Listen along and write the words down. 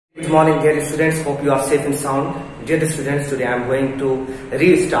morning, dear students. Hope you are safe and sound. Dear students, today I am going to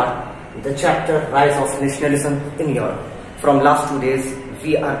restart the chapter Rise of Nationalism in Europe. From last 2 days,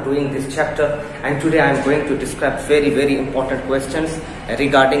 we are doing this chapter, and today I am going to describe very important questions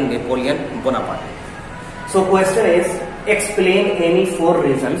regarding Napoleon Bonaparte. So question is, explain any 4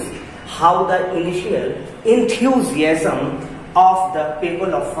 reasons how the initial enthusiasm of the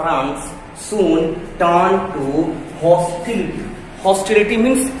people of France soon turned to hostility. Hostility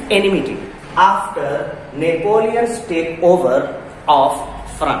means enmity after Napoleon's takeover of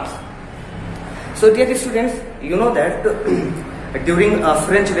France. So dear students, you know that during a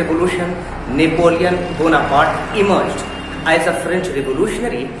French Revolution, Napoleon Bonaparte emerged as a French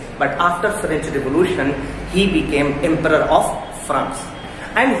revolutionary, but after French Revolution, he became Emperor of France.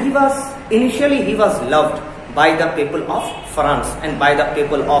 And initially he was loved by the people of France and by the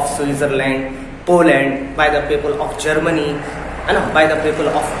people of Switzerland, Poland, by the people of Germany, and by the people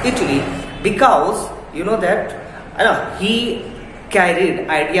of Italy, because you know that he carried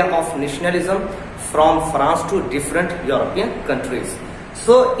idea of nationalism from France to different European countries.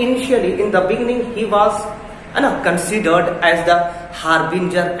 So initially, in the beginning, he was considered as the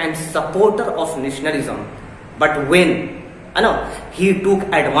harbinger and supporter of nationalism. But when he took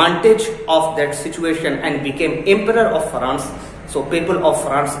advantage of that situation and became Emperor of France, so people of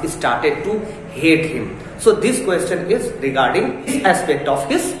France started to hate him. So this question is regarding this aspect of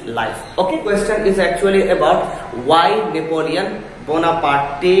his life. Okay, question is actually about why Napoleon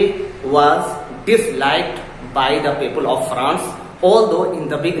Bonaparte was disliked by the people of France, although in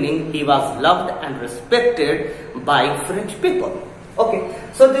the beginning he was loved and respected by French people. Okay,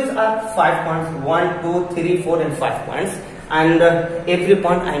 so these are 5 points, 1, 2, 3, 4 and 5 points, and every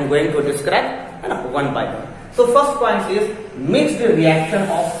point I am going to describe one by one. So first point is mixed reaction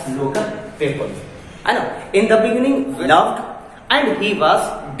of local people. In the beginning loved and he was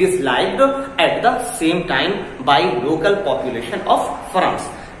disliked at the same time by local population of France.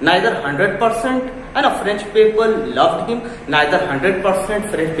 Neither 100% French people loved him, neither 100%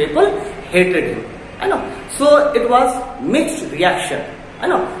 French people hated him. So it was mixed reaction.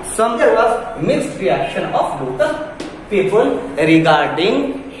 There was mixed reaction of local people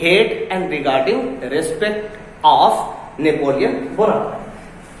regarding hate and regarding respect of Napoleon Bonaparte.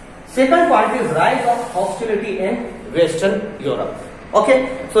 Second point is rise of hostility in Western Europe.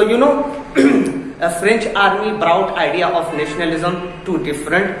 Okay, so you know a French army brought idea of nationalism to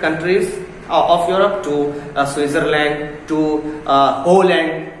different countries of Europe, to Switzerland, to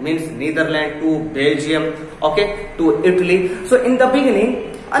Holland, means Netherlands, to Belgium, okay, to Italy. So in the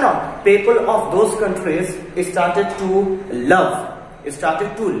beginning, people of those countries started to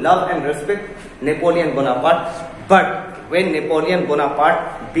love and respect Napoleon Bonaparte. But when Napoleon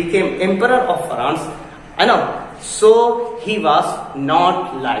Bonaparte became Emperor of France, so he was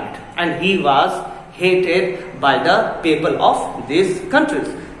not liked and he was hated by the people of these countries,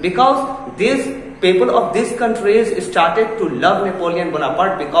 because these people of these countries started to love Napoleon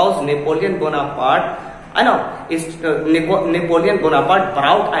Bonaparte because Napoleon Bonaparte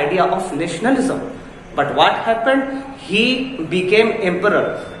brought idea of nationalism. But what happened? He became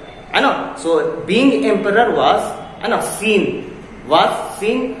emperor. So being emperor was seen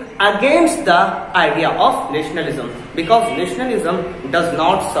against the idea of nationalism, because nationalism does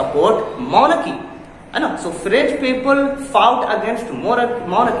not support monarchy. So French people fought against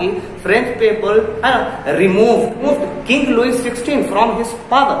monarchy. French people removed King Louis XVI from his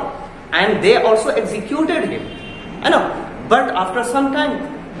power, and they also executed him. But after some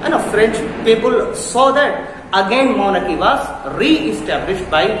time, French people saw that again monarchy was re-established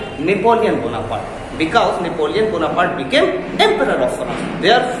by Napoleon Bonaparte, because Napoleon Bonaparte became Emperor of France.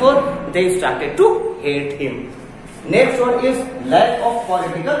 Therefore, they started to hate him. Next one is lack of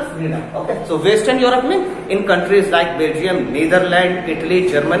political freedom. Okay, so Western Europe means in countries like Belgium, Netherlands, Italy,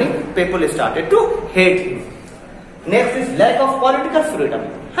 Germany, people started to hate him. Next is lack of political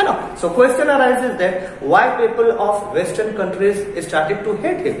freedom. So question arises that why people of Western countries started to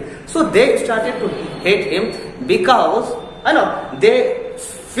hate him. So they started to hate him because they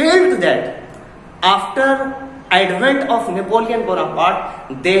felt that after advent of Napoleon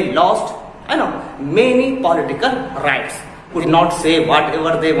Bonaparte, they lost many political rights. Could not say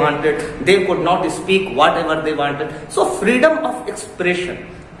whatever they wanted. They could not speak whatever they wanted. So freedom of expression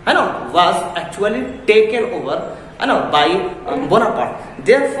was actually taken over by Bonaparte.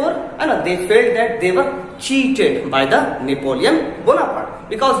 Therefore, they felt that they were cheated by the Napoleon Bonaparte,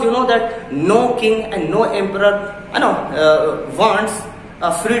 because you know that no king and no emperor wants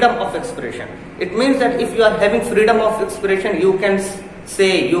freedom of expression. It means that if you are having freedom of expression, you can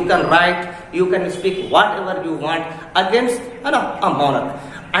say, you can write, you can speak whatever you want against a monarch.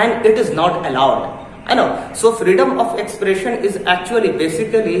 and it is not allowed. I know. So freedom of expression is actually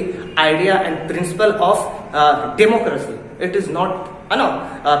basically idea and principle of democracy. It is not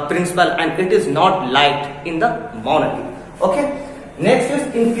principle, and it is not liked in the monarchy. Okay. Next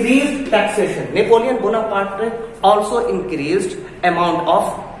is increased taxation. Napoleon Bonaparte also increased amount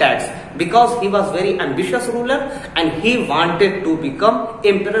of tax because he was very ambitious ruler and he wanted to become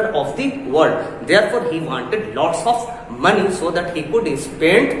emperor of the world. Therefore, he wanted lots of money so that he could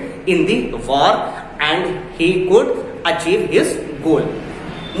spend in the war and he could achieve his goal.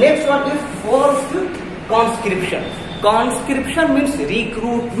 Next one is forced conscription. Conscription means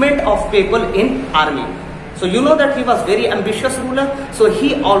recruitment of people in army. So you know that he was very ambitious ruler, so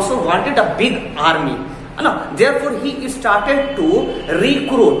he also wanted a big army. Therefore, he started to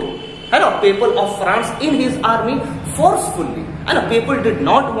recruit people of France in his army forcefully. People did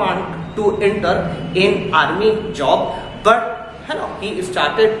not want to enter in army job, but he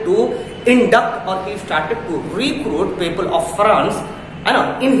started to induct, or he started to recruit people of France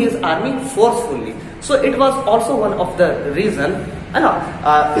in his army forcefully. So it was also one of the reason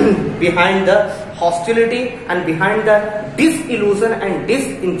behind the hostility and behind the disillusion and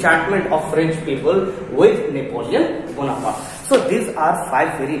disenchantment of French people with Napoleon Bonaparte. So these are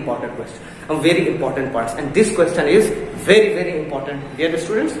 5 very important questions, very important parts, and this question is very, very important, dear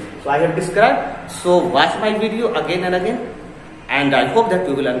students. So I have described. So watch my video again and again, and I hope that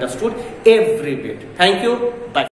you will understood every bit. Thank you. Bye.